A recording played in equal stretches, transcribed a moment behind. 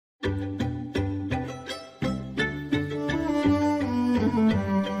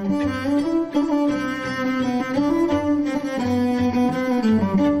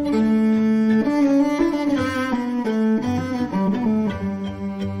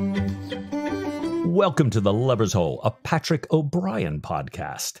Welcome to The Lover's Hole, a Patrick O'Brien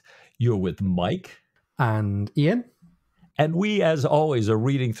podcast. You're with Mike. And Ian. And we, as always, are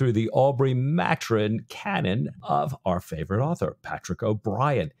reading through the Aubrey Maturin canon of our favorite author, Patrick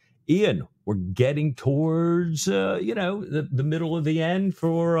O'Brien. Ian, we're getting towards, the middle of the end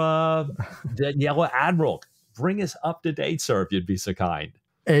for the Yellow Admiral. Bring us up to date, sir, if you'd be so kind.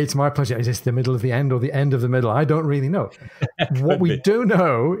 It's my pleasure. Is this the middle of the end or the end of the middle? I don't really know. What we do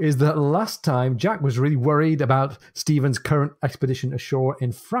know is that last time Jack was really worried about Stephen's current expedition ashore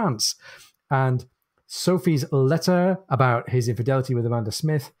in France. And Sophie's letter about his infidelity with Amanda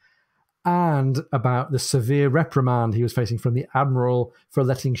Smith and about the severe reprimand he was facing from the Admiral for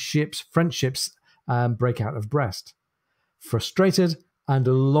letting French ships break out of Brest. Frustrated and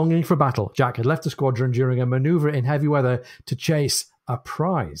longing for battle, Jack had left the squadron during a maneuver in heavy weather to chase a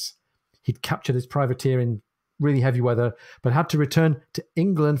prize. He'd captured his privateer in really heavy weather, but had to return to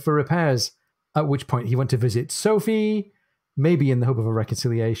England for repairs, at which point he went to visit Sophie, maybe in the hope of a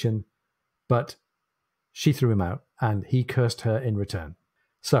reconciliation, but she threw him out and he cursed her in return.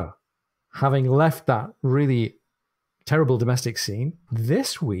 So, having left that really terrible domestic scene,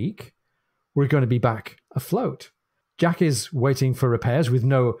 this week we're going to be back afloat. Jack is waiting for repairs with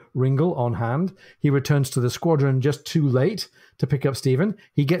no Ringle on hand. He returns to the squadron just too late to pick up Stephen.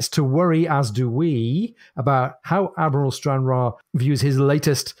 He gets to worry, as do we, about how Admiral Stranraer views his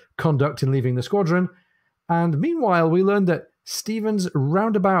latest conduct in leaving the squadron. And meanwhile, we learn that Stephen's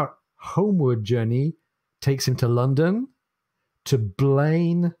roundabout homeward journey takes him to London, to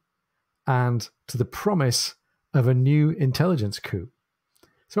Blaine, and to the promise of a new intelligence coup.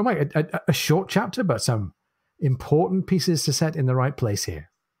 So, Mike, a short chapter, but some important pieces to set in the right place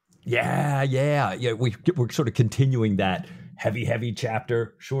here. Yeah. We're sort of continuing that heavy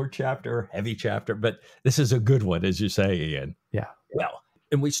chapter, short chapter, heavy chapter. But this is a good one, as you say, Ian. Yeah. Well,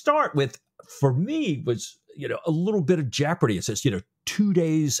 and we start with, for me, was, a little bit of jeopardy. It says, 2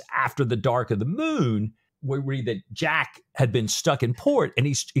 days after the dark of the moon, we read that Jack had been stuck in port and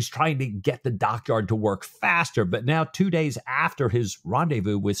he's trying to get the dockyard to work faster. But now 2 days after his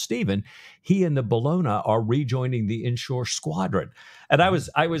rendezvous with Stephen, he and the Bologna are rejoining the inshore squadron. And I was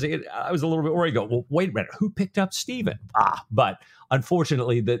a little bit worried. Well, wait a minute, who picked up Stephen? But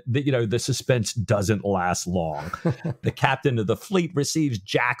unfortunately, the suspense doesn't last long. The captain of the fleet receives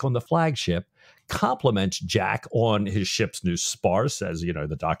Jack on the flagship, compliments Jack on his ship's new spar, says,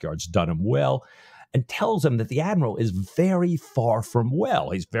 the dockyard's done him well, and tells him that the Admiral is very far from well.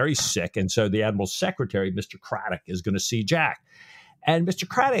 He's very sick, and so the Admiral's secretary, Mr. Craddock, is going to see Jack. And Mr.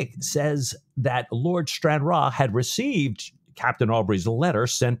 Craddock says that Lord Stranraer had received Captain Aubrey's letter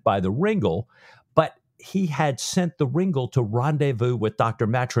sent by the Ringle, but he had sent the Ringle to rendezvous with Dr.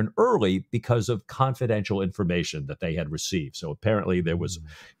 Maturin early because of confidential information that they had received. So apparently there was,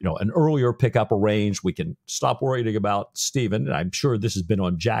 an earlier pickup arranged. We can stop worrying about Stephen. And I'm sure this has been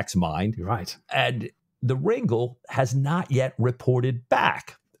on Jack's mind. You're right. And the Ringle has not yet reported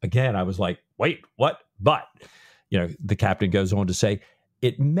back. Again, I was like, wait, what? But, the captain goes on to say,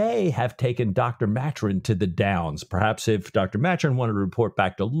 it may have taken Dr. Maturin to the Downs. Perhaps if Dr. Maturin wanted to report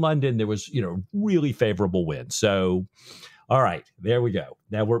back to London, there was, really favorable wind. So, all right, there we go.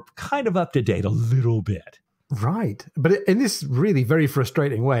 Now we're kind of up to date a little bit. Right. But in this really very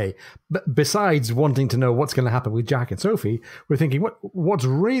frustrating way, besides wanting to know what's going to happen with Jack and Sophie, we're thinking, what's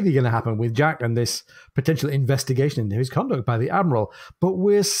really going to happen with Jack and this potential investigation into his conduct by the Admiral? But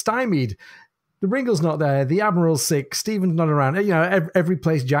we're stymied. The Ringle's not there. The Admiral's sick. Stephen's not around. Every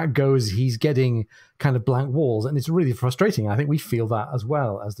place Jack goes, he's getting kind of blank walls. And it's really frustrating. I think we feel that as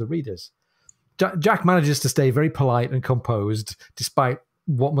well as the readers. Jack manages to stay very polite and composed despite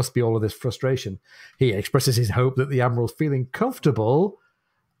what must be all of this frustration. He expresses his hope that the Admiral's feeling comfortable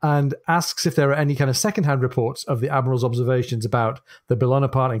and asks if there are any kind of secondhand reports of the Admiral's observations about the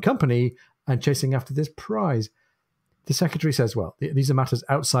Bonaparte and company and chasing after this prize. The secretary says, well, these are matters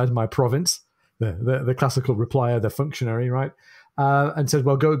outside my province. The classical replier, the functionary, right? And says,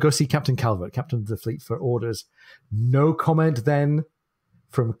 well, go see Captain Calvert, captain of the fleet, for orders. No comment then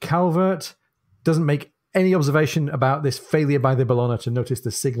from Calvert. Doesn't make any observation about this failure by the Bologna to notice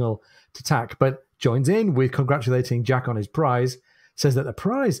the signal to tack, but joins in with congratulating Jack on his prize, says that the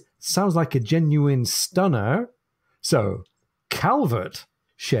prize sounds like a genuine stunner. So Calvert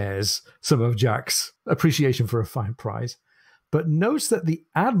shares some of Jack's appreciation for a fine prize, but notes that the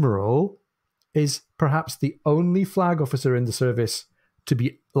Admiral is perhaps the only flag officer in the service to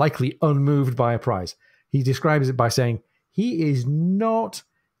be likely unmoved by a prize. He describes it by saying he is not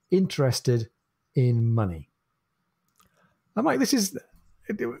interested in money. I'm like,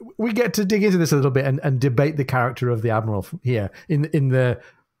 we get to dig into this a little bit and debate the character of the Admiral here in the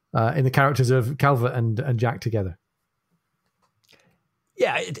in the characters of Calvert and Jack together.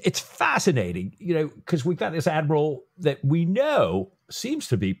 Yeah, it's fascinating, because we've got this admiral that we know seems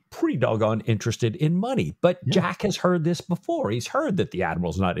to be pretty doggone interested in money. But Jack has heard this before. He's heard that the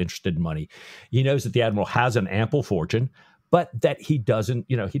admiral's not interested in money. He knows that the admiral has an ample fortune, but that he doesn't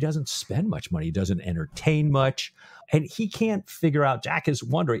spend much money. He doesn't entertain much. And he can't figure out, Jack is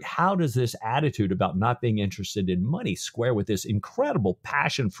wondering, how does this attitude about not being interested in money square with this incredible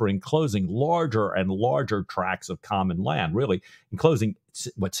passion for enclosing larger and larger tracts of common land, really enclosing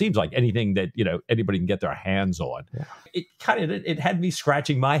what seems like anything that, anybody can get their hands on. Yeah. It had me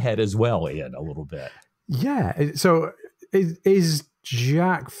scratching my head as well, Ian, a little bit. Yeah. So is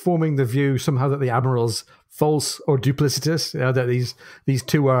Jack forming the view somehow that the admiral's false or duplicitous, that these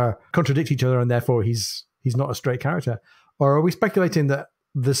two contradict each other and therefore he's not a straight character? Or are we speculating that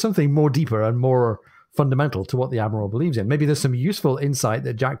there's something more deeper and more fundamental to what the Admiral believes in? Maybe there's some useful insight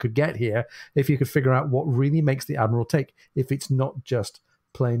that Jack could get here if you could figure out what really makes the Admiral tick, if it's not just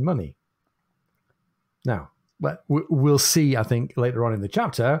plain money. Now, we'll see, I think, later on in the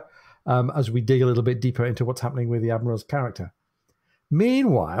chapter, as we dig a little bit deeper into what's happening with the Admiral's character.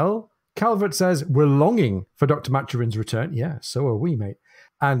 Meanwhile, Calvert says, we're longing for Dr. Maturin's return. Yeah, so are we, mate.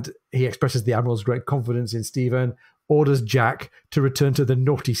 And he expresses the Admiral's great confidence in Stephen, orders Jack to return to the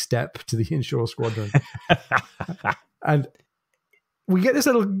naughty step to the inshore squadron. And we get this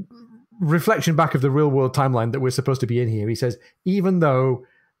little reflection back of the real-world timeline that we're supposed to be in here. He says, even though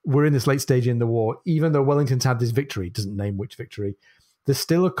we're in this late stage in the war, even though Wellington's had this victory, doesn't name which victory, there's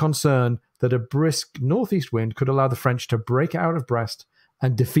still a concern that a brisk northeast wind could allow the French to break out of Brest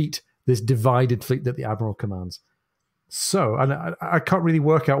and defeat this divided fleet that the Admiral commands. So, and I can't really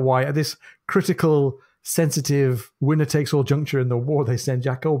work out why at this critical, sensitive, winner-takes-all juncture in the war, they send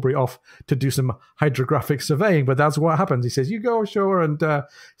Jack Aubrey off to do some hydrographic surveying, but that's what happens. He says, you go ashore and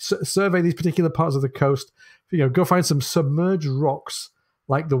survey these particular parts of the coast, go find some submerged rocks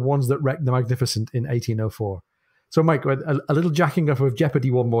like the ones that wrecked the Magnificent in 1804. So, Mike, a little jacking up of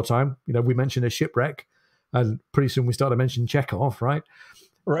jeopardy one more time. We mentioned a shipwreck, and pretty soon we start to mention Chekhov, right?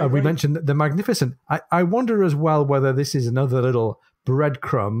 We mentioned the Magnificent. I wonder as well whether this is another little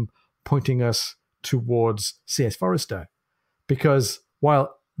breadcrumb pointing us towards C.S. Forrester. Because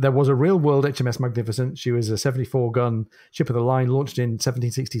while there was a real-world HMS Magnificent, she was a 74-gun ship of the line launched in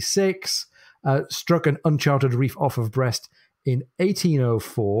 1766, struck an uncharted reef off of Brest in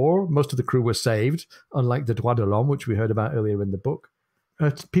 1804. Most of the crew were saved, unlike the Droit de l'Homme, which we heard about earlier in the book.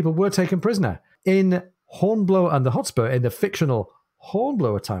 People were taken prisoner. In Hornblower and the Hotspur, in the fictional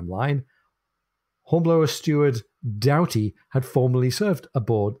Hornblower timeline, Hornblower steward Doughty had formerly served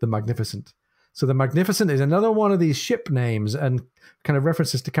aboard the Magnificent. So the Magnificent is another one of these ship names and kind of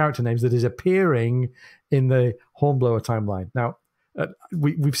references to character names that is appearing in the Hornblower timeline. Now,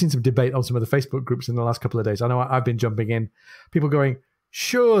 we've seen some debate on some of the Facebook groups in the last couple of days. I know I've been jumping in. People going,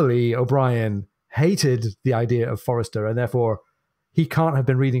 surely O'Brien hated the idea of Forrester and therefore he can't have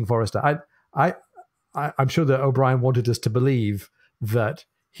been reading Forrester. I'm sure that O'Brien wanted us to believe that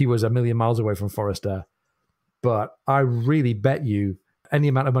he was a million miles away from Forrester, but I really bet you any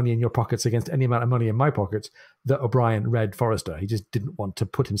amount of money in your pockets against any amount of money in my pockets that O'Brien read Forrester. He just didn't want to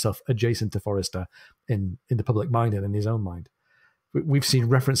put himself adjacent to Forrester in the public mind and in his own mind. We've seen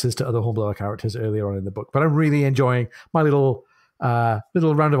references to other Hornblower characters earlier on in the book, but I'm really enjoying my little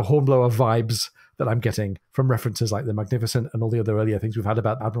round of Hornblower vibes that I'm getting from references like the Magnificent and all the other earlier things we've had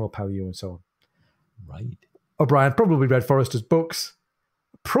about Admiral Pellew and so on. Right. O'Brien probably read Forrester's books,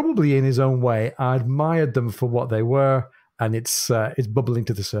 probably in his own way. I admired them for what they were, and it's bubbling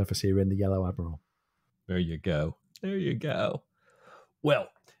to the surface here in the Yellow Admiral. There you go. There you go. Well,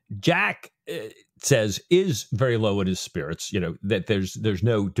 Jack says is very low in his spirits, that there's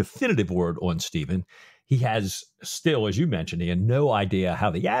no definitive word on Stephen. He has still, as you mentioned, Ian, no idea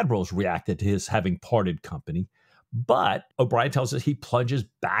how the Admiral's reacted to his having parted company. But O'Brien tells us he plunges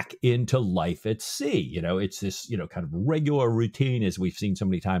back into life at sea. It's this, kind of regular routine as we've seen so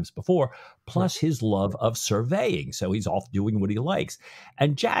many times before, plus his love of surveying. So he's off doing what he likes.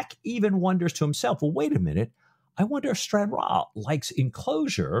 And Jack even wonders to himself, well, wait a minute. I wonder if Stranraer likes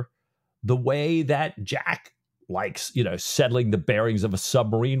enclosure the way that Jack likes, settling the bearings of a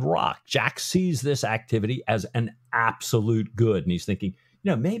submarine rock. Jack sees this activity as an absolute good. And he's thinking,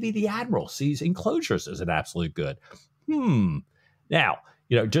 maybe the Admiral sees enclosures as an absolute good. Now,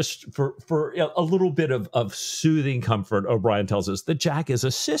 just for a little bit of soothing comfort, O'Brien tells us that Jack is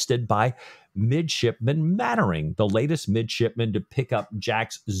assisted by Midshipman Mannering, the latest midshipman to pick up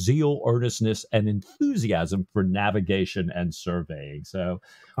Jack's zeal, earnestness, and enthusiasm for navigation and surveying. So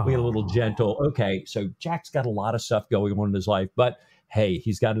we get a little gentle. Okay, so Jack's got a lot of stuff going on in his life, but hey,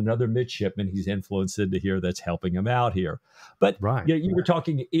 he's got another midshipman he's influenced into here that's helping him out here. But Right. you were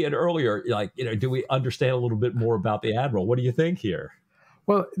talking, Ian, earlier, like, do we understand a little bit more about the Admiral? What do you think here?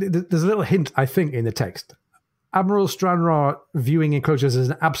 Well, there's a little hint, I think, in the text. Admiral Stranraer viewing enclosures as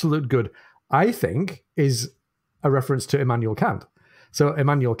an absolute good, I think, is a reference to Immanuel Kant. So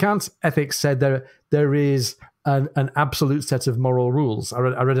Immanuel Kant's ethics said there is an absolute set of moral rules. I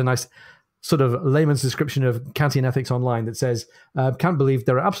read a nice sort of layman's description of Kantian ethics online that says Kant believed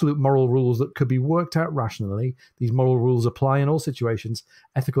there are absolute moral rules that could be worked out rationally. These moral rules apply in all situations.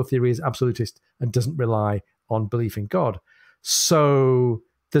 Ethical theory is absolutist and doesn't rely on belief in God. So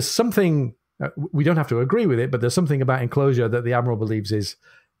there's something, we don't have to agree with it, but there's something about enclosure that the Admiral believes is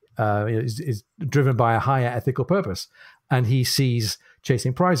driven by a higher ethical purpose. And he sees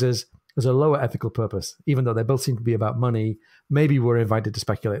chasing prizes as a lower ethical purpose, even though they both seem to be about money. Maybe we're invited to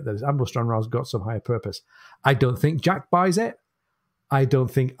speculate that Admiral Stranraer's got some higher purpose. I don't think Jack buys it. I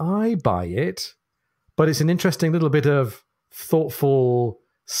don't think I buy it. But it's an interesting little bit of thoughtful,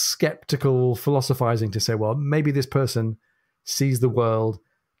 skeptical philosophizing to say, well, maybe this person sees the world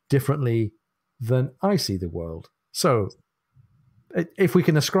differently than I see the world. So if we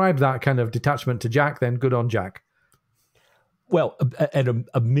can ascribe that kind of detachment to Jack, then good on Jack. Well, and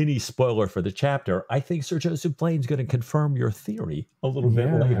a mini spoiler for the chapter, I think Sir Joseph Blaine's going to confirm your theory a little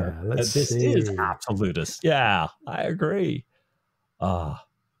bit later. This is absolutist. Yeah, I agree.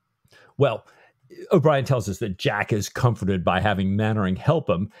 Well, O'Brien tells us that Jack is comforted by having Mannering help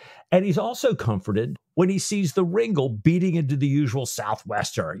him, and he's also comforted when he sees the Ringle beating into the usual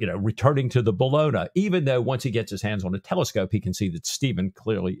southwester, returning to the Bellona, even though once he gets his hands on a telescope, he can see that Stephen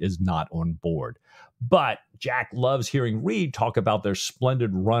clearly is not on board. But Jack loves hearing Reed talk about their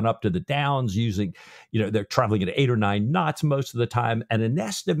splendid run up to the Downs using, they're traveling at 8 or 9 knots most of the time and an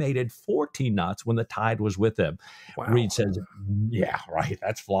estimated 14 knots when the tide was with them. Wow. Reed says, yeah, right,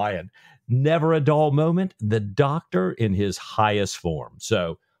 that's flying. Never a dull moment. The Doctor in his highest form.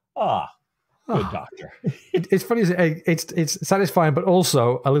 So, good Doctor. It's funny. It's satisfying, but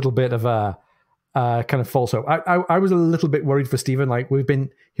also a little bit of a kind of false hope. I was a little bit worried for Stephen. Like, we've been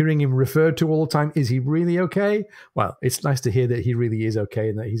hearing him referred to all the time. Is he really okay? Well, it's nice to hear that he really is okay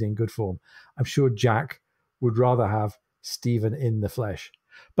and that he's in good form. I'm sure Jack would rather have Stephen in the flesh.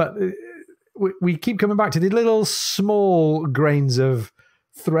 But we keep coming back to the little small grains of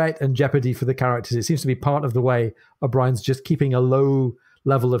threat and jeopardy for the characters. It seems to be part of the way O'Brien's just keeping a low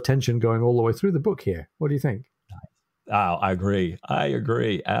level of tension going all the way through the book here. What do you think? Oh, I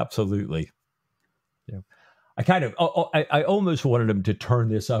agree. Absolutely. Yeah. I almost wanted him to turn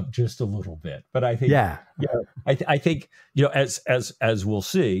this up just a little bit, but I think, I think, as we'll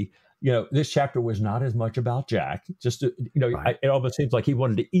see, this chapter was not as much about Jack. Just right. It almost seems like he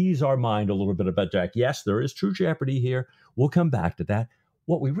wanted to ease our mind a little bit about Jack. Yes, there is true jeopardy here. We'll come back to that.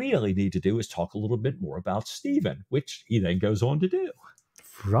 What we really need to do is talk a little bit more about Stephen, which he then goes on to do.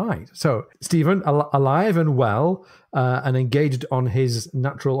 Right. So Stephen, alive and well, and engaged on his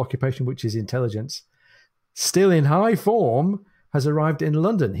natural occupation, which is intelligence, still in high form, has arrived in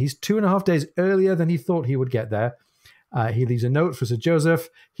London. He's 2.5 days earlier than he thought he would get there. He leaves a note for Sir Joseph.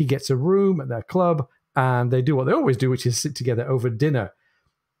 He gets a room at their club, and they do what they always do, which is sit together over dinner.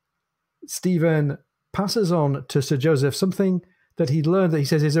 Stephen passes on to Sir Joseph something that he'd learned that he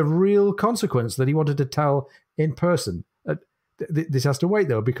says is a real consequence that he wanted to tell in person. This has to wait,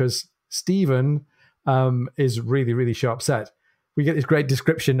 though, because Stephen is really, really sharp set. We get this great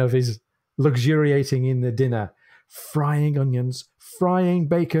description of his luxuriating in the dinner, frying onions, frying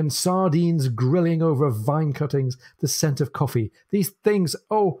bacon, sardines grilling over vine cuttings, the scent of coffee. These things,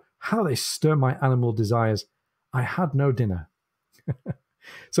 oh, how they stir my animal desires. I had no dinner.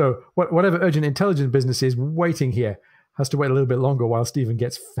 So whatever urgent intelligence business is waiting here has to wait a little bit longer while Stephen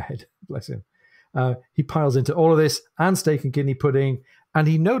gets fed. Bless him. He piles into all of this and steak and kidney pudding, and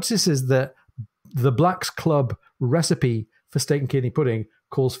he notices that the Black's Club recipe for steak and kidney pudding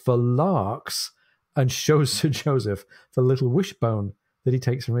calls for larks and shows Sir Joseph the little wishbone that he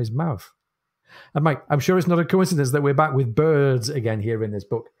takes from his mouth. And Mike, I'm sure it's not a coincidence that we're back with birds again here in this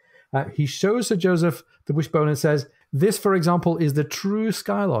book. He shows Sir Joseph the wishbone and says, "This, for example, is the true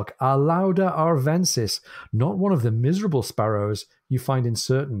skylark, Alauda arvensis, not one of the miserable sparrows you find in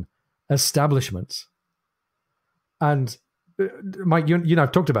certain establishments." And Mike, you and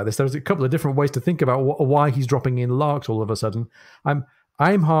I've talked about this. There's a couple of different ways to think about why he's dropping in larks all of a sudden.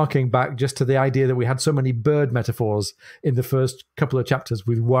 I'm harking back just to the idea that we had so many bird metaphors in the first couple of chapters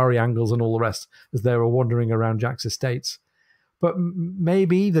with worry angles and all the rest as they were wandering around Jack's estates. But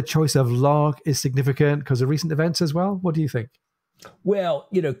maybe the choice of lark is significant because of recent events as well. What do you think? Well,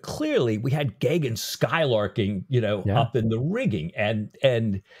 clearly we had Gagan skylarking, up in the rigging,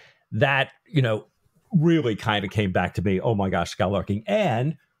 and that, really kind of came back to me. Oh my gosh, skylarking.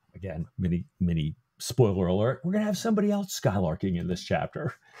 And again, mini spoiler alert, we're going to have somebody else skylarking in this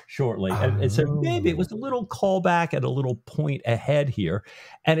chapter shortly. And so maybe it was a little callback and a little point ahead here.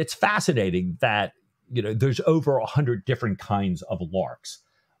 And it's fascinating that, there's over 100 different kinds of larks.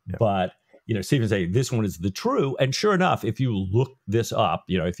 Yeah. But, Stephen saying this one is the true. And sure enough, if you look this up,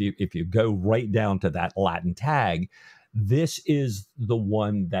 if you go right down to that Latin tag, this is the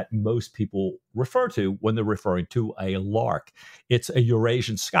one that most people refer to when they're referring to a lark. It's a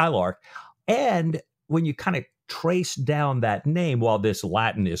Eurasian skylark. And when you kind of trace down that name, while this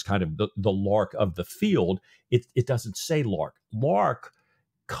Latin is kind of the lark of the field, it doesn't say lark. Lark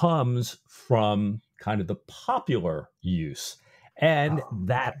comes from kind of the popular use. And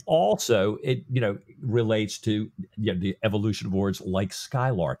that also, relates to the evolution of words like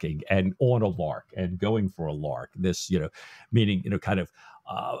skylarking and on a lark and going for a lark. This, meaning, kind of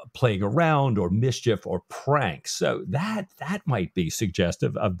playing around or mischief or prank. So that might be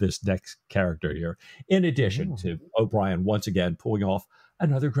suggestive of this next character here, in addition to O'Brien once again pulling off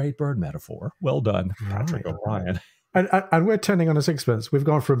another great bird metaphor. Well done, Patrick O'Brien. And we're turning on a sixpence. We've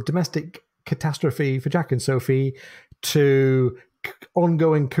gone from domestic catastrophe for Jack and Sophie to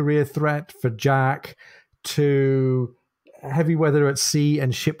ongoing career threat for Jack to heavy weather at sea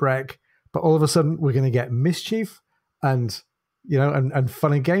and shipwreck. But all of a sudden, we're going to get mischief and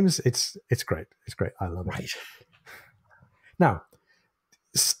fun and games. It's great. It's great. I love it. Right. Now,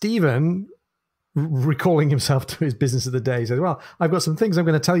 Stephen, recalling himself to his business of the day, says, well, I've got some things I'm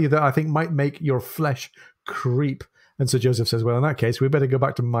going to tell you that I think might make your flesh creep. And Sir Joseph says, well, in that case, we better go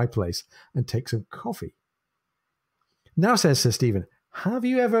back to my place and take some coffee. Now, says Sir Stephen, have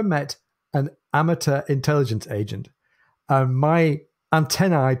you ever met an amateur intelligence agent? My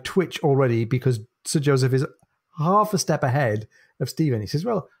antennae twitch already because Sir Joseph is half a step ahead of Stephen. He says,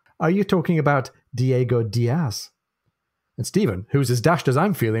 well, are you talking about Diego Diaz? And Stephen, who's as dashed as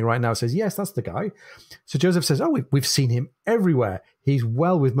I'm feeling right now, says, yes, that's the guy. So Joseph says, oh, we've seen him everywhere. He's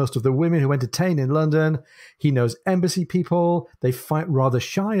well with most of the women who entertain in London. He knows embassy people. They fight rather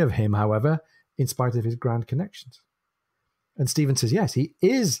shy of him, however, in spite of his grand connections. And Stephen says, yes, he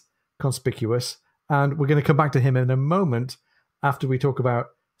is conspicuous. And we're going to come back to him in a moment after we talk about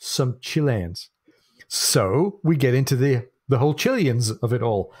some Chileans. So we get into the whole Chileans of it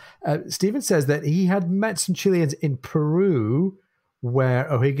all. Stephen says that he had met some Chileans in Peru where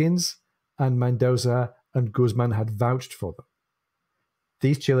O'Higgins and Mendoza and Guzman had vouched for them.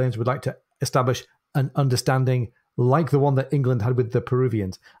 These Chileans would like to establish an understanding like the one that England had with the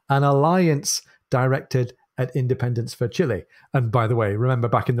Peruvians, an alliance directed at independence for Chile. And by the way, remember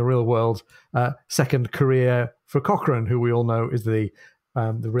back in the real world, second career for Cochrane, who we all know is the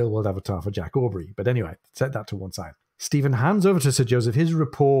real world avatar for Jack Aubrey. But anyway, set that to one side. Stephen hands over to Sir Joseph his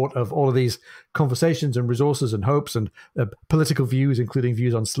report of all of these conversations and resources and hopes and political views, including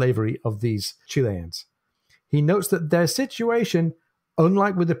views on slavery of these Chileans. He notes that their situation,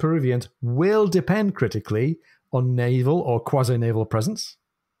 unlike with the Peruvians, will depend critically on naval or quasi-naval presence,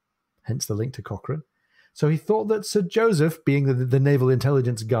 hence the link to Cochrane. So he thought that Sir Joseph, being the naval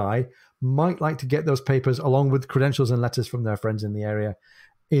intelligence guy, might like to get those papers along with credentials and letters from their friends in the area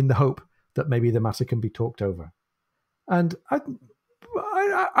in the hope that maybe the matter can be talked over. And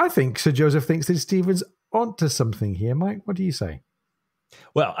I think Sir Joseph thinks that Stephen's onto something here. Mike, what do you say?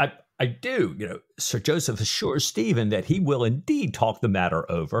 Well, I do. Sir Joseph assures Stephen that he will indeed talk the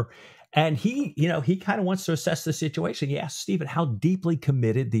matter over. And he kind of wants to assess the situation. He asks Stephen how deeply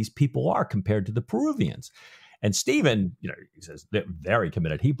committed these people are compared to the Peruvians. And Stephen, he says they're very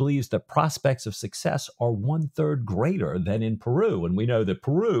committed. He believes the prospects of success are 1/3 greater than in Peru. And we know that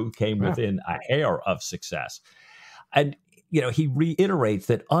Peru came within a hair of success. And, he reiterates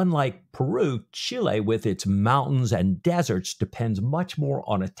that unlike Peru, Chile, with its mountains and deserts, depends much more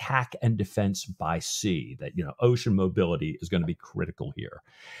on attack and defense by sea, that, ocean mobility is going to be critical here.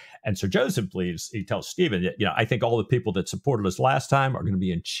 And Sir Joseph believes, he tells Stephen that, I think all the people that supported us last time are going to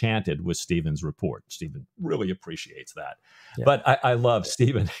be enchanted with Stephen's report. Stephen really appreciates that. Yeah. But I love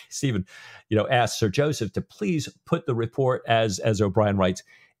Stephen. Stephen, asks Sir Joseph to please put the report, as O'Brien writes,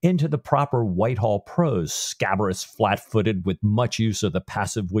 into the proper Whitehall prose, scabrous, flat-footed, with much use of the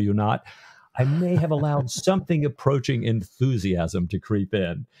passive will you not. I may have allowed something approaching enthusiasm to creep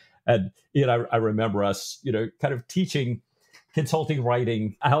in. And, I remember us, kind of teaching consulting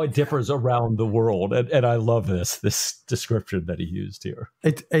writing, how it differs around the world. And I love this description that he used here.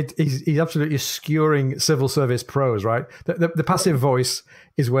 He's absolutely skewering civil service prose, right? The passive voice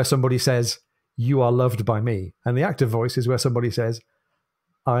is where somebody says, you are loved by me. And the active voice is where somebody says,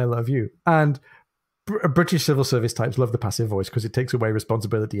 I love you. And British civil service types love the passive voice because it takes away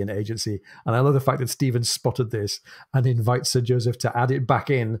responsibility and agency. And I love the fact that Stephen spotted this and invites Sir Joseph to add it back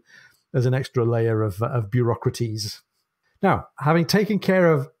in as an extra layer of bureaucraties. Now, having taken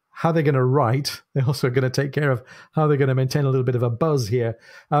care of how they're going to write, they're also going to take care of how they're going to maintain a little bit of a buzz here.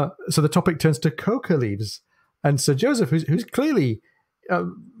 So the topic turns to coca leaves. And Sir Joseph, who's clearly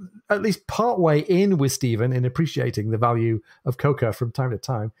at least partway in with Stephen in appreciating the value of coca from time to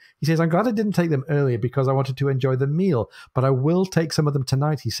time, he says, I'm glad I didn't take them earlier because I wanted to enjoy the meal, but I will take some of them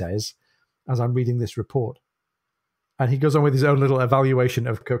tonight, he says, as I'm reading this report. And he goes on with his own little evaluation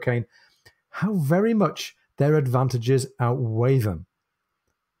of cocaine. How very much their advantages outweigh them.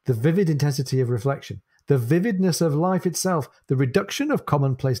 The vivid intensity of reflection, the vividness of life itself, the reduction of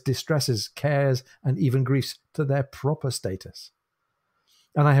commonplace distresses, cares, and even griefs to their proper status.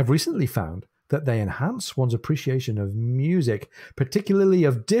 And I have recently found that they enhance one's appreciation of music, particularly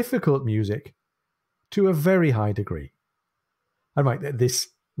of difficult music, to a very high degree. And right, this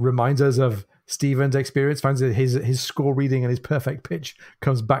reminds us of Stephen's experience, finds that his score reading and his perfect pitch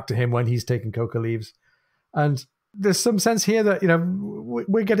comes back to him when he's taken coca leaves. And there's some sense here that,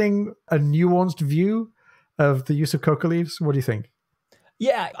 we're getting a nuanced view of the use of coca leaves. What do you think?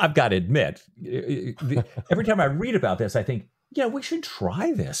 Yeah, I've got to admit, every time I read about this, I think, we should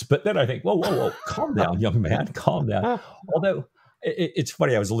try this. But then I think, whoa, calm down, young man, calm down. Although it's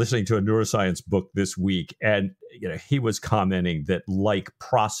funny, I was listening to a neuroscience book this week, and he was commenting that like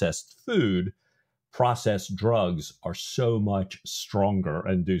processed food, processed drugs are so much stronger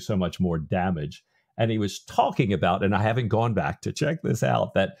and do so much more damage. And he was talking about, and I haven't gone back to check this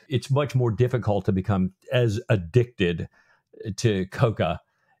out, that it's much more difficult to become as addicted to coca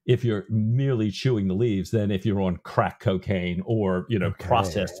if you're merely chewing the leaves than if you're on crack cocaine or,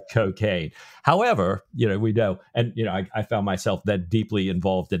 processed cocaine. However, we know, and, I found myself that deeply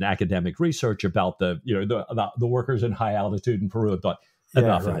involved in academic research about the workers in high altitude in Peru. I thought,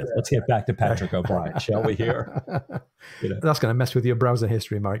 enough of this. Let's get back to Patrick O'Brien, shall we here? That's going to mess with your browser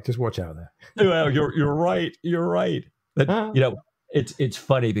history, Mike. Just watch out there. Well, you're right. You're right. But, it's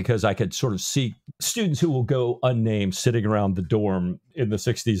funny because I could sort of see students who will go unnamed sitting around the dorm in the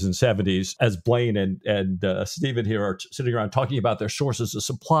 60s and 70s as Blaine and Stephen here are sitting around talking about their sources of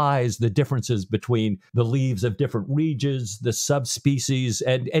supplies, the differences between the leaves of different regions, the subspecies,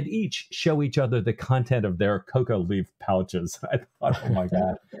 and each show each other the content of their coca leaf pouches. I thought, oh my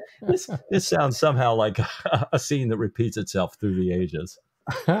God, this sounds somehow like a scene that repeats itself through the ages.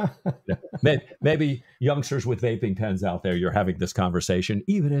 Maybe youngsters with vaping pens out there, you're having this conversation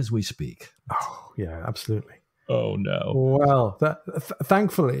even as we speak. Oh, yeah, absolutely. Oh, no. Well,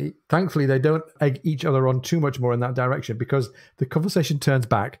 thankfully, they don't egg each other on too much more in that direction, because the conversation turns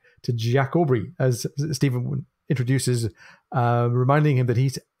back to Jack Aubrey, as Stephen introduces, reminding him that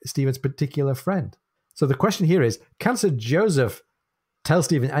he's Stephen's particular friend. So the question here is, can Sir Joseph tell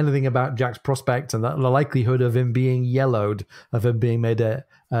Stephen anything about Jack's prospects and the likelihood of him being yellowed, of him being made an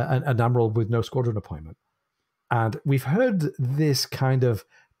Admiral with no squadron appointment? And we've heard this kind of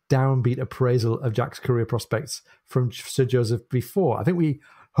downbeat appraisal of Jack's career prospects from Sir Joseph before. I think we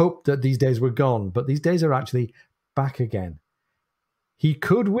hoped that these days were gone, but these days are actually back again. He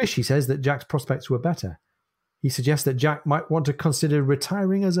could wish, he says, that Jack's prospects were better. He suggests that Jack might want to consider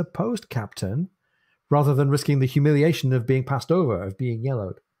retiring as a post captain rather than risking the humiliation of being passed over, of being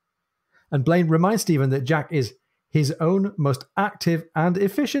yellowed. And Blaine reminds Stephen that Jack is his own most active and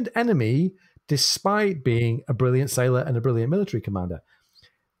efficient enemy, despite being a brilliant sailor and a brilliant military commander.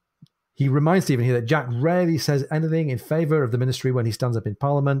 He reminds Stephen here that Jack rarely says anything in favour of the ministry when he stands up in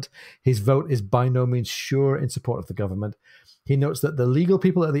Parliament. His vote is by no means sure in support of the government. He notes that the legal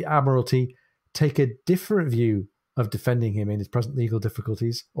people at the Admiralty take a different view of defending him in his present legal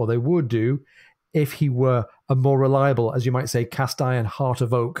difficulties, or they would do, if he were a more reliable, as you might say, cast iron, heart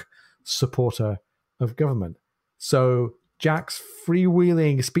of oak supporter of government. So Jack's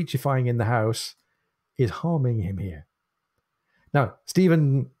freewheeling, speechifying in the House is harming him here. Now,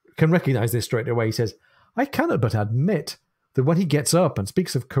 Stephen can recognize this straight away. He says, I cannot but admit that when he gets up and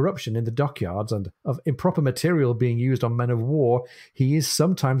speaks of corruption in the dockyards and of improper material being used on men of war, he is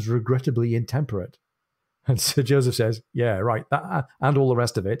sometimes regrettably intemperate. And Sir Joseph says, yeah, right, that and all the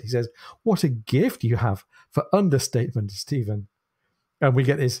rest of it. He says, what a gift you have for understatement, Stephen. And we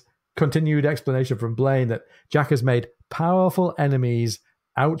get this continued explanation from Blaine that Jack has made powerful enemies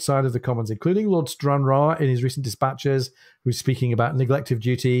outside of the Commons, including Lord Stranraer in his recent dispatches, who's speaking about neglect of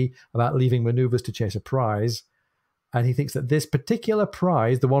duty, about leaving manoeuvres to chase a prize. And he thinks that this particular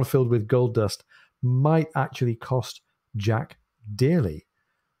prize, the one filled with gold dust, might actually cost Jack dearly.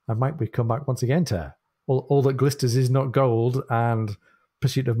 And might we come back once again to all that glisters is not gold, and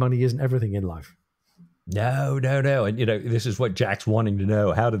pursuit of money isn't everything in life. No. And, this is what Jack's wanting to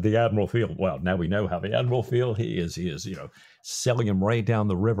know. How did the Admiral feel? Well, now we know how the Admiral feel. He is, selling him right down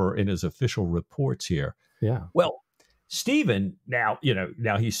the river in his official reports here. Yeah. Well, Stephen, now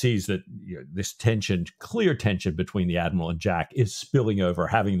he sees that this clear tension between the Admiral and Jack is spilling over,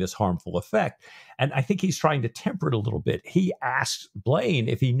 having this harmful effect. And I think he's trying to temper it a little bit. He asks Blaine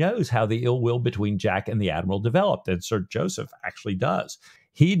if he knows how the ill will between Jack and the Admiral developed. And Sir Joseph actually does.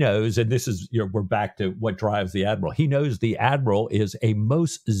 He knows, and this is, we're back to what drives the Admiral. He knows the Admiral is a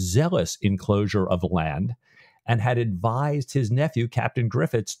most zealous enclosure of land and had advised his nephew, Captain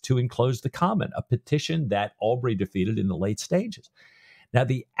Griffiths, to enclose the common, a petition that Aubrey defeated in the late stages. Now,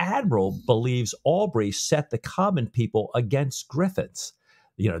 the Admiral believes Aubrey set the common people against Griffiths.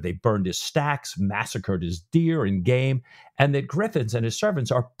 They burned his stacks, massacred his deer and game, and that Griffiths and his servants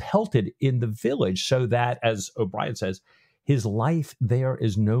are pelted in the village so that, as O'Brien says, his life there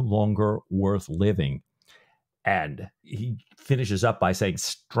is no longer worth living. And he finishes up by saying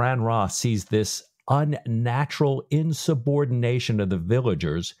Stranraer sees this unnatural insubordination of the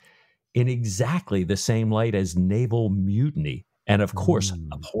villagers in exactly the same light as naval mutiny, and of course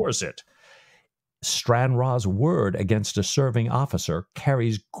abhors it. Stranraer's word against a serving officer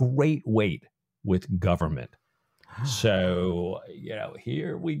carries great weight with government. So,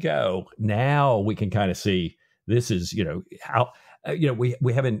 here we go. Now we can kind of see this is, how,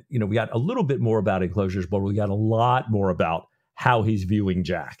 we haven't, we got a little bit more about enclosures, but we got a lot more about how he's viewing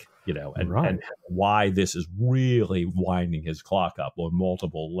Jack. And why this is really winding his clock up on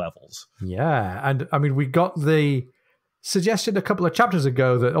multiple levels. Yeah. And I mean, we got the suggestion a couple of chapters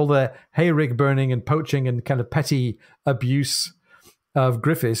ago that all the hayrick burning and poaching and kind of petty abuse of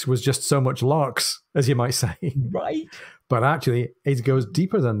Griffiths was just so much larks, as you might say. Right. But actually, it goes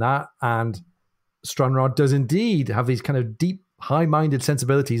deeper than that. And Stranraer does indeed have these kind of deep, high-minded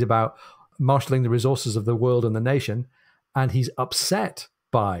sensibilities about marshalling the resources of the world and the nation. And he's upset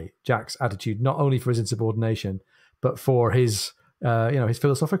by Jack's attitude, not only for his insubordination, but for his, his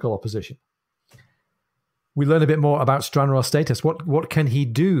philosophical opposition. We learn a bit more about Stranraer's status. What can he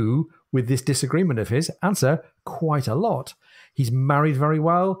do with this disagreement of his? Answer, quite a lot. He's married very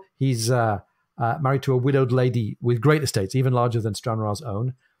well. He's married to a widowed lady with great estates, even larger than Stranraer's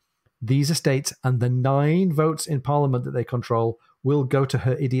own. These estates and the 9 votes in Parliament that they control will go to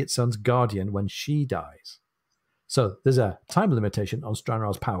her idiot son's guardian when she dies. So there's a time limitation on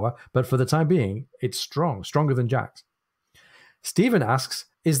Stranraer's power, but for the time being, it's stronger than Jack's. Stephen asks,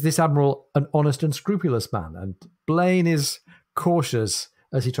 is this Admiral an honest and scrupulous man? And Blaine is cautious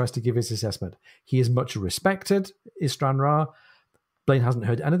as he tries to give his assessment. He is much respected, is Stranraer. Blaine hasn't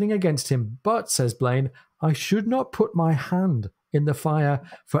heard anything against him, but, says Blaine, I should not put my hand in the fire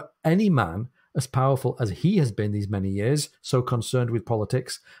for any man as powerful as he has been these many years, so concerned with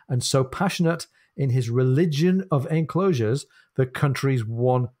politics, and so passionate in his religion of enclosures, the country's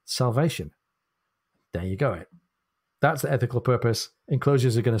one salvation. There you go. That's the ethical purpose.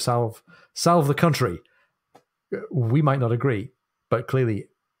 Enclosures are going to salve the country. We might not agree, but clearly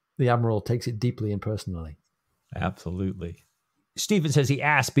the Admiral takes it deeply and personally. Absolutely. Stephen says he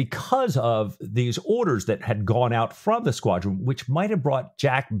asked because of these orders that had gone out from the squadron, which might have brought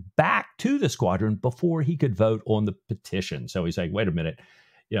Jack back to the squadron before he could vote on the petition. So he's saying, wait a minute.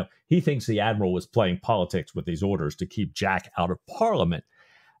 He thinks the Admiral was playing politics with these orders to keep Jack out of Parliament.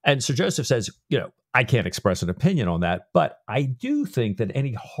 And Sir Joseph says, I can't express an opinion on that, but I do think that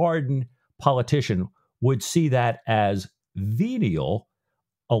any hardened politician would see that as venial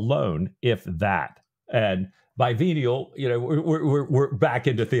alone, if that. And by venial, we're back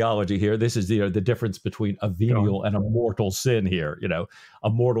into theology here. This is the difference between a venial and a mortal sin here. A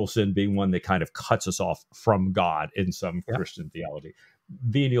mortal sin being one that kind of cuts us off from God in some Christian theology.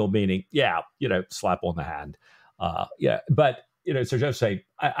 Venial meaning, slap on the hand. But Sir Joseph say,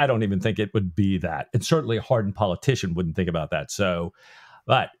 I don't even think it would be that. And certainly a hardened politician wouldn't think about that. So,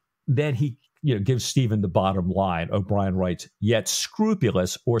 but then he gives Stephen the bottom line. O'Brien writes, yet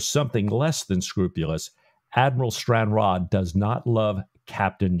scrupulous or something less than scrupulous, Admiral Stranraer does not love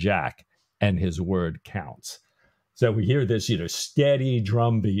Captain Jack, and his word counts. So we hear this, steady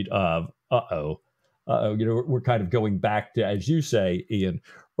drumbeat of, we're kind of going back to, as you say, Ian,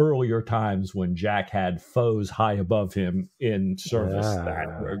 earlier times when Jack had foes high above him in service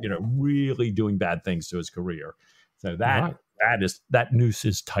that were, really doing bad things to his career. So that noose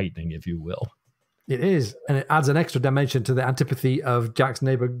is tightening, if you will. It is, and it adds an extra dimension to the antipathy of Jack's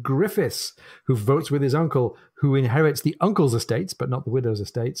neighbour Griffiths, who votes with his uncle, who inherits the uncle's estates, but not the widow's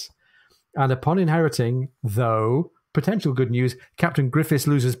estates. And upon inheriting, though, potential good news, Captain Griffiths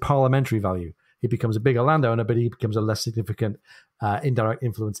loses parliamentary value. He becomes a bigger landowner, but he becomes a less significant indirect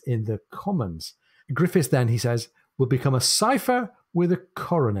influence in the Commons. Griffiths then, he says, will become a cipher with a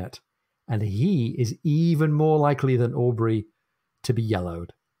coronet, and he is even more likely than Aubrey to be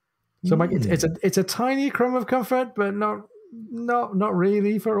yellowed. So, Mike, it's a tiny crumb of comfort, but not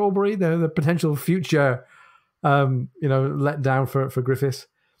really for Aubrey. The potential future, let down for Griffiths.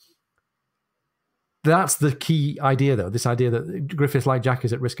 That's the key idea, though. This idea that Griffiths, like Jack,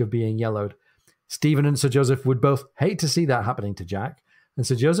 is at risk of being yellowed. Stephen and Sir Joseph would both hate to see that happening to Jack. And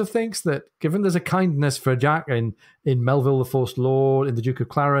Sir Joseph thinks that given there's a kindness for Jack in Melville the Forced Lord, in the Duke of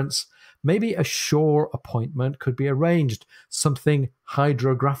Clarence, maybe a shore appointment could be arranged, something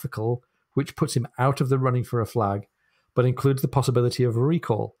hydrographical, which puts him out of the running for a flag, but includes the possibility of a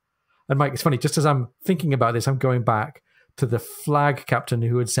recall. And Mike, it's funny, just as I'm thinking about this, I'm going back to the flag captain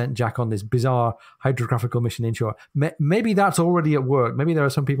who had sent Jack on this bizarre hydrographical mission inshore. Maybe that's already at work. Maybe there are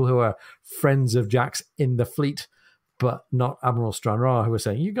some people who are friends of Jack's in the fleet, but not Admiral Stranraer, who are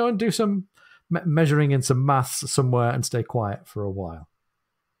saying, you go and do some measuring and some maths somewhere and stay quiet for a while.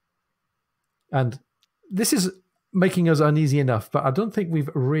 And this is making us uneasy enough, but I don't think we've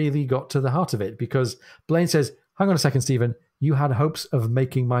really got to the heart of it, because Blaine says, hang on a second, Stephen, you had hopes of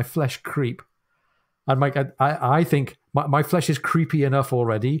making my flesh creep. And Mike, I think my flesh is creepy enough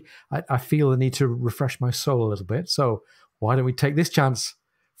already. I feel the need to refresh my soul a little bit. So why don't we take this chance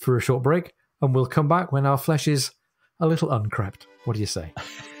for a short break, and we'll come back when our flesh is a little uncrept. What do you say?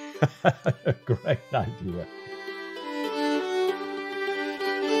 Great idea.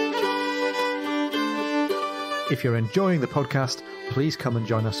 If you're enjoying the podcast, please come and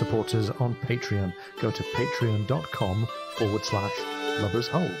join our supporters on Patreon. Go to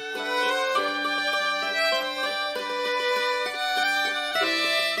patreon.com/LoversHole.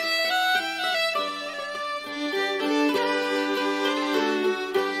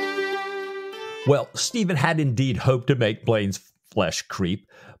 Well, Stephen had indeed hoped to make Blaine's flesh creep,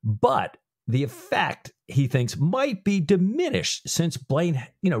 but the effect, he thinks, might be diminished since Blaine,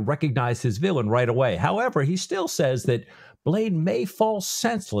 recognized his villain right away. However, he still says that Blaine may fall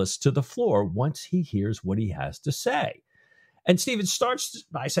senseless to the floor once he hears what he has to say. And Stephen starts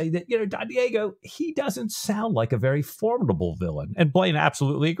by saying that, Don Diego, he doesn't sound like a very formidable villain. And Blaine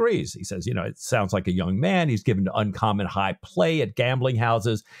absolutely agrees. He says, it sounds like a young man. He's given to uncommon high play at gambling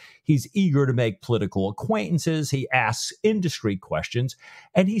houses. He's eager to make political acquaintances. He asks industry questions,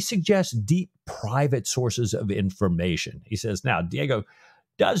 and he suggests deep private sources of information. He says, now, Diego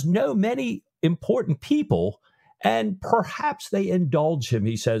does know many important people, and perhaps they indulge him,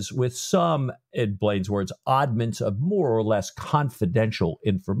 he says, with some, in Blaine's words, oddments of more or less confidential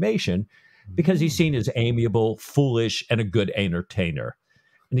information, because he's seen as amiable, foolish, and a good entertainer.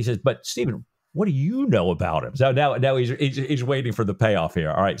 And he says, but Stephen, what do you know about him? So now he's waiting for the payoff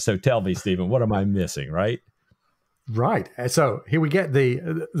here. All right, so tell me, Stephen, what am I missing, right? Right. So here we get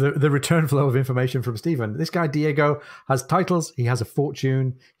the return flow of information from Stephen. This guy, Diego, has titles, he has a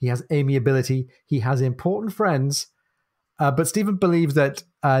fortune, he has amiability, he has important friends, but Stephen believes that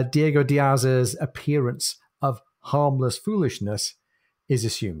Diego Diaz's appearance of harmless foolishness is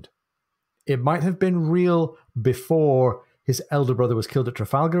assumed. It might have been real before his elder brother was killed at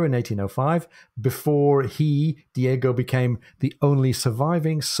Trafalgar in 1805, before he, Diego, became the only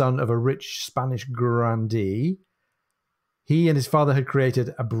surviving son of a rich Spanish grandee. He and his father had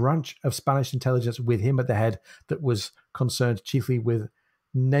created a branch of Spanish intelligence with him at the head that was concerned chiefly with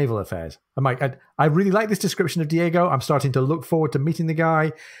naval affairs. And Mike, I really like this description of Diego. I'm starting to look forward to meeting the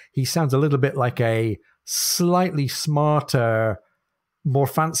guy. He sounds a little bit like a slightly smarter, more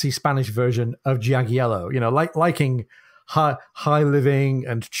fancy Spanish version of Jaggiello, liking high living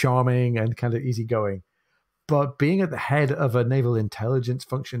and charming and kind of easygoing. But being at the head of a naval intelligence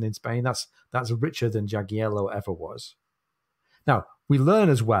function in Spain, that's richer than Jaggiello ever was. Now, we learn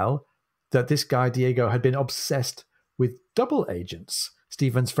as well that this guy, Diego, had been obsessed with double agents.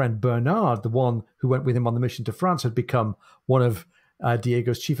 Stephen's friend Bernard, the one who went with him on the mission to France, had become one of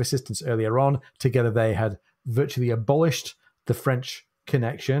Diego's chief assistants earlier on. Together, they had virtually abolished the French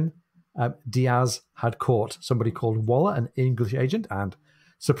connection. Diaz had caught somebody called Waller, an English agent, and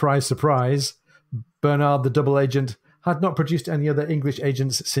surprise, surprise, Bernard, the double agent, had not produced any other English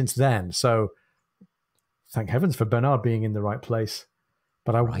agents since then. So thank heavens for Bernard being in the right place.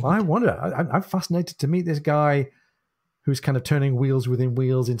 But I wonder, I'm fascinated to meet this guy who's kind of turning wheels within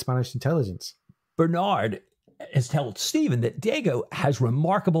wheels in Spanish intelligence. Bernard has told Stephen that Diego has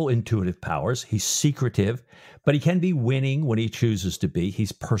remarkable intuitive powers. He's secretive, but he can be winning when he chooses to be.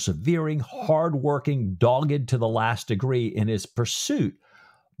 He's persevering, hardworking, dogged to the last degree in his pursuit.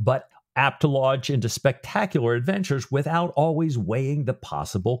 But apt to launch into spectacular adventures without always weighing the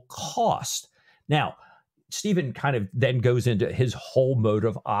possible cost. Now, Stephen kind of then goes into his whole mode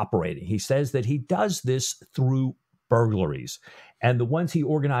of operating. He says that he does this through burglaries. And the ones he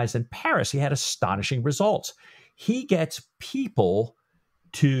organized in Paris, he had astonishing results. He gets people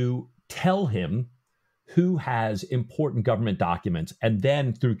to tell him who has important government documents, and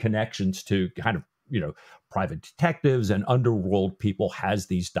then through connections to kind of, private detectives and underworld people, has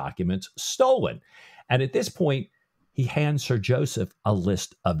these documents stolen. And at this point, he hands Sir Joseph a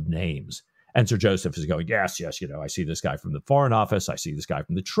list of names. And Sir Joseph is going, yes, I see this guy from the Foreign Office. I see this guy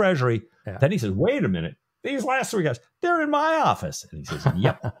from the Treasury. Yeah. Then he says, wait a minute. These last three guys, they're in my office. And he says,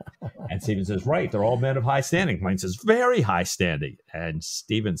 yep. And Stephen says, right, they're all men of high standing. Blaine says, very high standing. And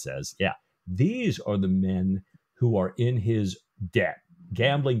Stephen says, yeah, these are the men who are in his debt,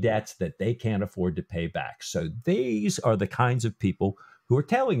 gambling debts that they can't afford to pay back. So these are the kinds of people who are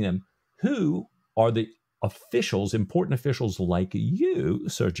telling them who are the officials, important officials like you,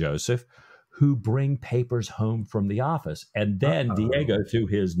 Sir Joseph, who bring papers home from the office. And then Diego, through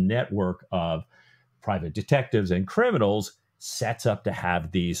his network of private detectives and criminals, sets up to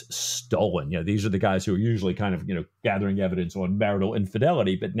have these stolen. These are the guys who are usually kind of, gathering evidence on marital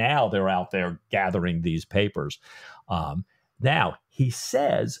infidelity, but now they're out there gathering these papers. Now, he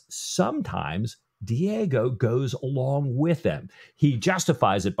says sometimes Diego goes along with them. He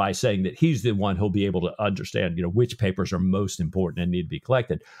justifies it by saying that he's the one who'll be able to understand, which papers are most important and need to be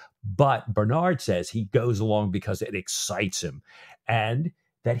collected. But Bernard says he goes along because it excites him, and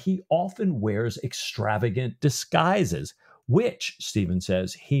that he often wears extravagant disguises, which, Stephen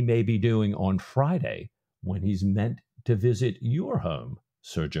says, he may be doing on Friday when he's meant to visit your home,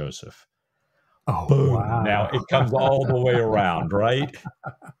 Sir Joseph. Oh, boom. Wow. Now it comes all the way around, right?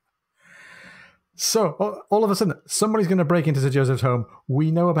 So all of a sudden, somebody's going to break into Sir Joseph's home. We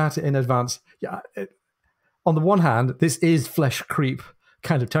know about it in advance. Yeah. On the one hand, this is flesh creep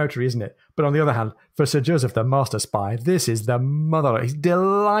kind of territory, isn't it? But on the other hand, for Sir Joseph, the master spy, this is the mother. He's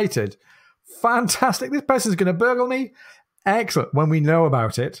delighted. Fantastic. This person's going to burgle me. Excellent. When we know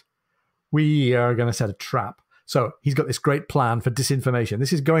about it, we are going to set a trap. So he's got this great plan for disinformation.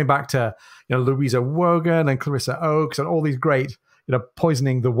 This is going back to Louisa Wogan and Clarissa Oakes and all these great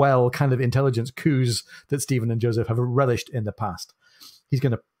poisoning the well kind of intelligence coups that Stephen and Joseph have relished in the past. He's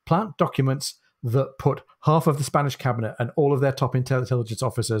going to plant documents that put half of the Spanish cabinet and all of their top intelligence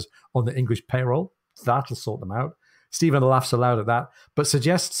officers on the English payroll. That'll sort them out. Stephen laughs aloud at that, but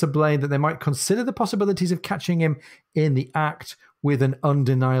suggests to Blaine that they might consider the possibilities of catching him in the act with an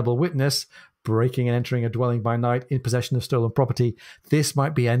undeniable witness, breaking and entering a dwelling by night in possession of stolen property. This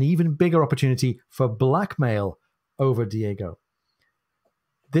might be an even bigger opportunity for blackmail over Diego.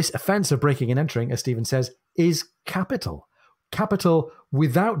 This offense of breaking and entering, as Stephen says, is capital. Capital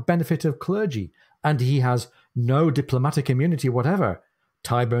without benefit of clergy, and he has no diplomatic immunity whatever.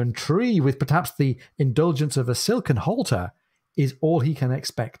 Tyburn Tree, with perhaps the indulgence of a silken halter, is all he can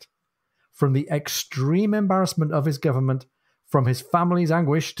expect. From the extreme embarrassment of his government, from his family's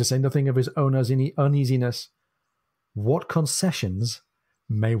anguish, to say nothing of his own uneasiness, what concessions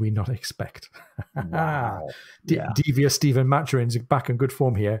may we not expect? Wow. Devious Stephen Maturin's back in good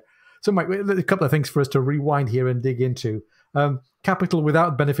form here. So, Mike, a couple of things for us to rewind here and dig into. Capital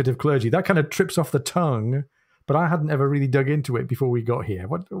without benefit of clergy, that kind of trips off the tongue, but I hadn't ever really dug into it before we got here.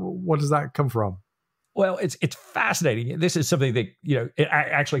 What does that come from? Well, it's fascinating. This is something that, it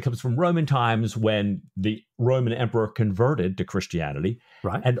actually comes from Roman times when the Roman emperor converted to Christianity.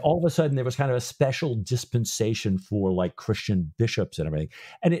 Right. And all of a sudden there was kind of a special dispensation for like Christian bishops and everything.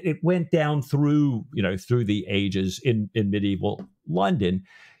 And it went down through, through the ages in medieval London.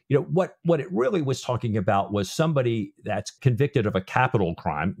 What it really was talking about was somebody that's convicted of a capital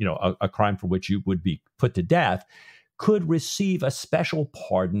crime, a crime for which you would be put to death, could receive a special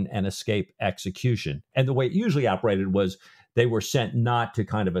pardon and escape execution. And the way it usually operated was they were sent not to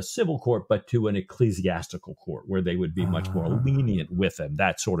kind of a civil court, but to an ecclesiastical court where they would be much more lenient with them,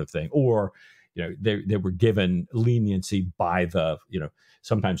 that sort of thing. Or, they were given leniency by the,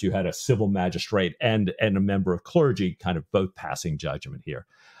 sometimes you had a civil magistrate and a member of clergy kind of both passing judgment here.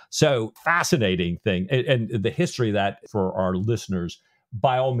 So fascinating thing. And the history of that for our listeners,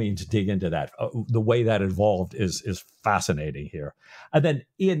 by all means, dig into that. The way that evolved is fascinating here. And then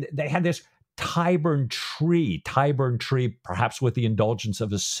they had this Tyburn tree, perhaps with the indulgence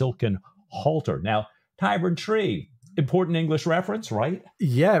of a silken halter. Now, Tyburn tree, important English reference, right?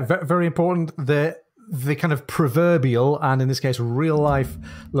 Yeah, very important. The kind of proverbial, and in this case, real life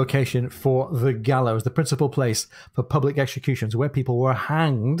location for the gallows, the principal place for public executions where people were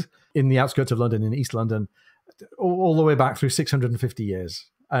hanged in the outskirts of London, in East London, all the way back through 650 years.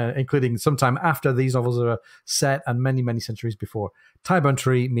 including sometime after these novels are set and many, many centuries before. Tyburn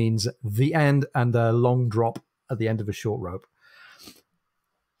Tree means the end and a long drop at the end of a short rope.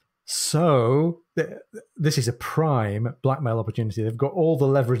 So this is a prime blackmail opportunity. They've got all the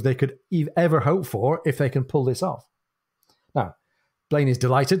leverage they could ever hope for if they can pull this off. Now, Blaine is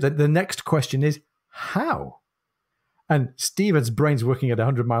delighted. The next question is, how? And Stephen's brain's working at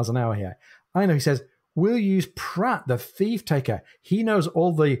 100 miles an hour here. I know, he says, we'll use Pratt, the thief taker. He knows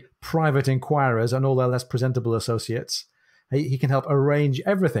all the private inquirers and all their less presentable associates. He can help arrange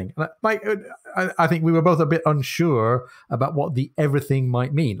everything. Like, I think we were both a bit unsure about what the everything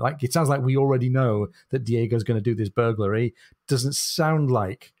might mean. Like, it sounds like we already know that Diego's going to do this burglary. Doesn't sound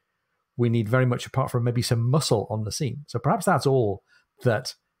like we need very much apart from maybe some muscle on the scene. So perhaps that's all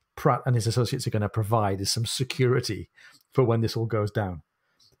that Pratt and his associates are going to provide, is some security for when this all goes down.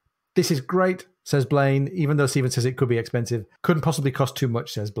 This is great, says Blaine, even though Stephen says it could be expensive. Couldn't possibly cost too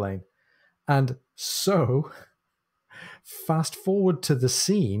much, says Blaine. And so, fast forward to the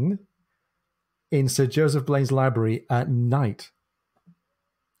scene in Sir Joseph Blaine's library at night.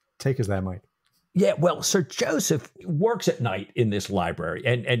 Take us there, Mike. Yeah, well, Sir Joseph works at night in this library,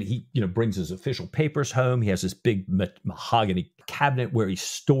 and he, brings his official papers home. He has this big mahogany cabinet where he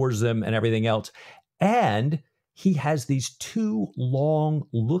stores them and everything else. And he has these two long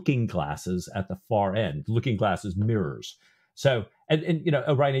looking glasses at the far end, looking glasses, mirrors. So, and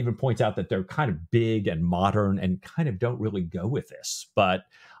O'Brien even points out that they're kind of big and modern and kind of don't really go with this. But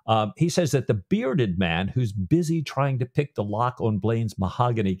he says that the bearded man who's busy trying to pick the lock on Blaine's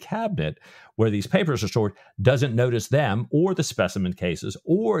mahogany cabinet where these papers are stored doesn't notice them or the specimen cases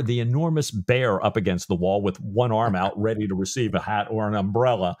or the enormous bear up against the wall with one arm out ready to receive a hat or an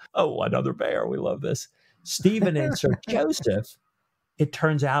umbrella. Oh, another bear. We love this. Stephen and Sir Joseph, it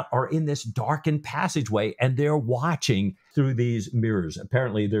turns out, are in this darkened passageway and they're watching through these mirrors.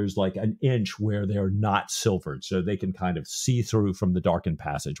 Apparently there's like an inch where they're not silvered, so they can kind of see through from the darkened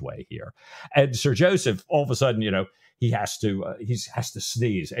passageway here. And Sir Joseph, all of a sudden, he has to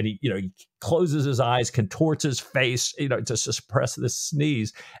sneeze, and he closes his eyes, contorts his face, to suppress this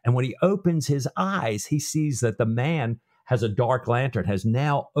sneeze. And when he opens his eyes, he sees that the man has a dark lantern, has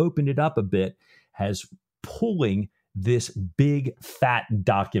now opened it up a bit, has pulling this big fat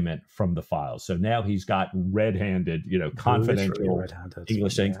document from the files. So now he's got red-handed, confidential red-handed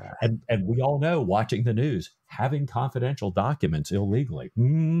English things. Yeah. And we all know, watching the news, having confidential documents illegally.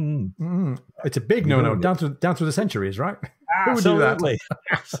 It's a big no-no down through the centuries, right? Absolutely. Who would do that?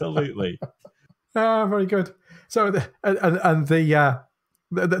 Absolutely. Very good. So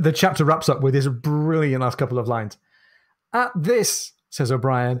the chapter wraps up with this brilliant last couple of lines. At this, says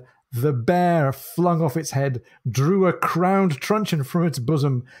O'Brien, the bear flung off its head, drew a crowned truncheon from its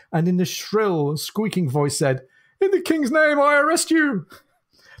bosom, and in a shrill, squeaking voice said, "In the king's name, I arrest you!"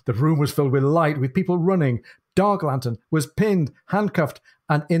 The room was filled with light, with people running. Dark Lantern was pinned, handcuffed,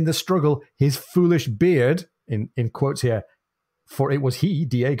 and in the struggle, his foolish beard, in quotes here, for it was he,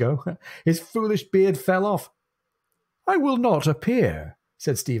 Diego, his foolish beard fell off. "I will not appear,"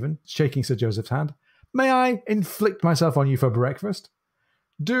 said Stephen, shaking Sir Joseph's hand. "May I inflict myself on you for breakfast?"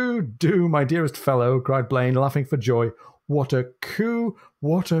 Do, my dearest fellow, cried Blaine, laughing for joy. What a coup,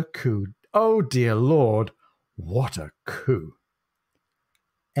 what a coup. Oh, dear Lord, what a coup.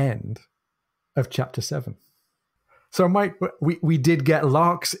 End of chapter 7. So, Mike, we did get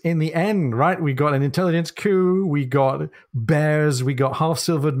larks in the end, right? We got an intelligence coup, we got bears, we got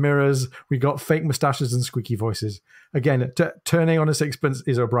half-silvered mirrors, we got fake moustaches and squeaky voices. Again, turning on a sixpence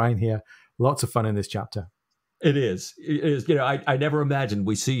is O'Brien here. Lots of fun in this chapter. It is. I never imagined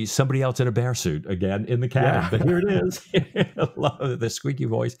we see somebody else in a bear suit again in the cabin, but here it is. I love the squeaky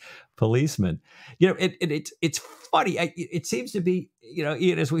voice policeman. It's funny. It seems to be,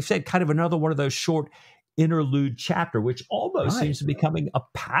 Ian, as we've said, kind of another one of those short interlude chapter, which almost seems to be becoming a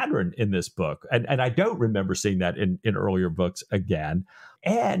pattern in this book. And I don't remember seeing that in earlier books again.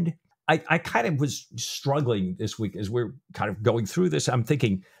 And I kind of was struggling this week as we're kind of going through this. I'm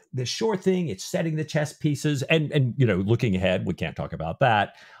thinking, the short thing, it's setting the chess pieces and looking ahead, we can't talk about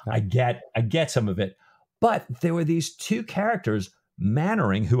that. I get some of it. But there were these two characters,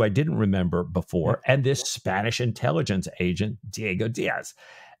 Mannering, who I didn't remember before, and this Spanish intelligence agent, Diego Diaz.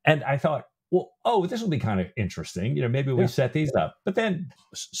 And I thought, this will be kind of interesting. Maybe we set these up. But then,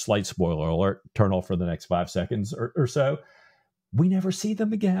 slight spoiler alert, turn off for the next 5 seconds or so. We never see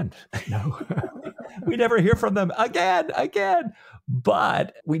them again. No, we never hear from them again.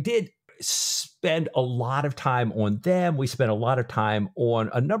 But we did spend a lot of time on them. We spent a lot of time on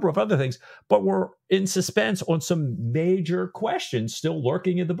a number of other things, but we're in suspense on some major questions still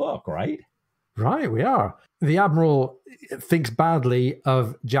lurking in the book, right? Right, we are. The Admiral thinks badly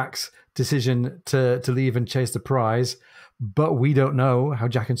of Jack's decision to leave and chase the prize, but we don't know how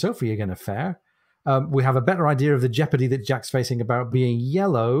Jack and Sophie are going to fare. We have a better idea of the jeopardy that Jack's facing about being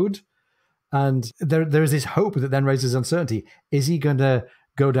yellowed, and there is this hope that then raises uncertainty. Is he going to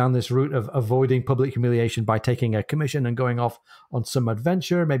go down this route of avoiding public humiliation by taking a commission and going off on some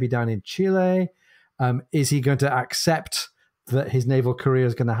adventure, maybe down in Chile? Is he going to accept that his naval career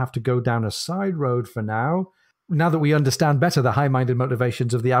is going to have to go down a side road for now? Now that we understand better the high-minded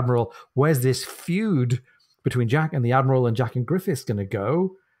motivations of the Admiral, where's this feud between Jack and the Admiral and Jack and Griffiths going to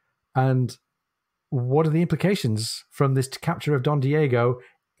go? And what are the implications from this capture of Don Diego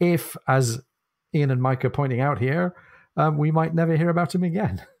if, as Ian and Mike are pointing out here, we might never hear about him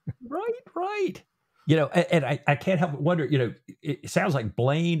again? Right. And I can't help but wonder, it sounds like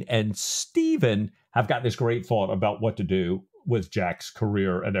Blaine and Stephen have got this great thought about what to do with Jack's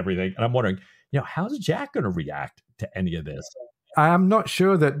career and everything. And I'm wondering, how's Jack going to react to any of this? I'm not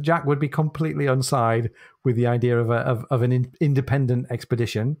sure that Jack would be completely on side with the idea of an independent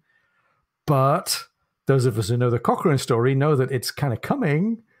expedition. But those of us who know the Cochrane story know that it's kind of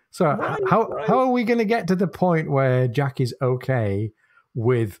coming. So how are we going to get to the point where Jack is okay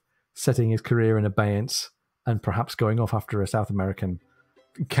with setting his career in abeyance and perhaps going off after a South American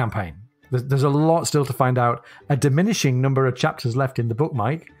campaign? There's a lot still to find out. A diminishing number of chapters left in the book,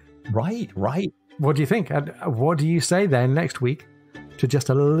 Mike. Right. What do you think? What do you say then next week to just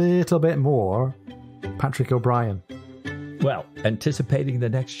a little bit more Patrick O'Brien? Well, anticipating the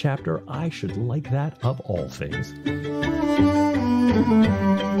next chapter, I should like that of all things.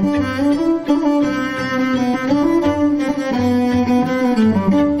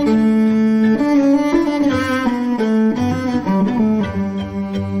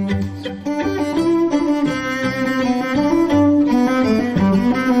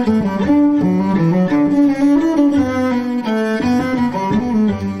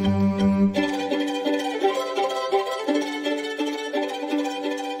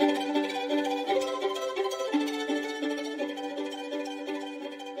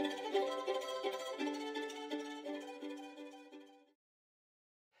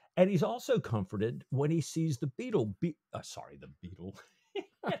 And he's also comforted when he sees the beetle. The beetle.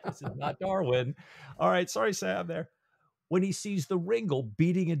 This is not Darwin. All right, sorry, Sam. There. When he sees the Ringle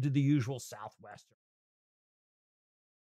beating into the usual southwestern.